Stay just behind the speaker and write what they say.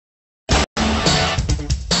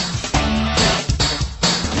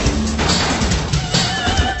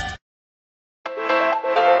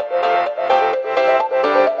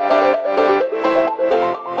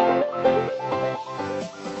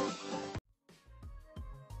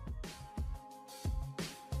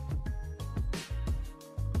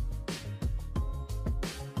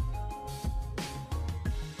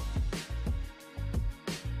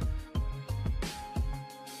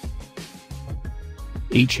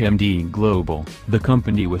HMD Global, the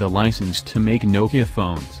company with a license to make Nokia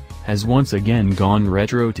phones, has once again gone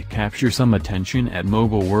retro to capture some attention at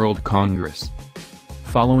Mobile World Congress.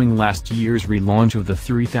 Following last year's relaunch of the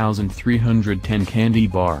 3310 candy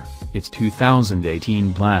bar, its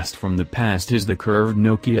 2018 blast from the past is the curved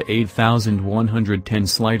Nokia 8110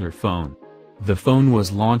 slider phone. The phone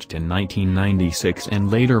was launched in 1996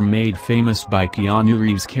 and later made famous by Keanu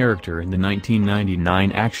Reeves' character in the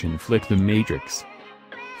 1999 action flick The Matrix.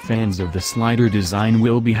 Fans of the slider design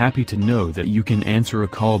will be happy to know that you can answer a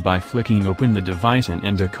call by flicking open the device and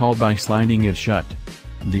end a call by sliding it shut.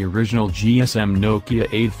 The original GSM Nokia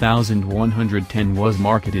 8110 was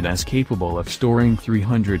marketed as capable of storing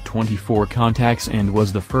 324 contacts and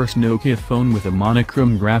was the first Nokia phone with a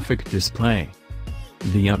monochrome graphic display.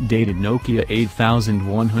 The updated Nokia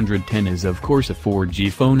 8110 is of course a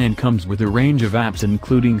 4G phone and comes with a range of apps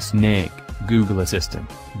including Snake, Google Assistant,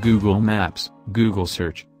 Google Maps, Google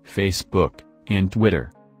Search, Facebook, and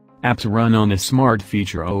Twitter. Apps run on a smart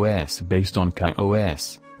feature OS based on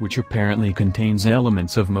KaiOS, which apparently contains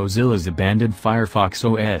elements of Mozilla's abandoned Firefox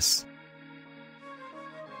OS.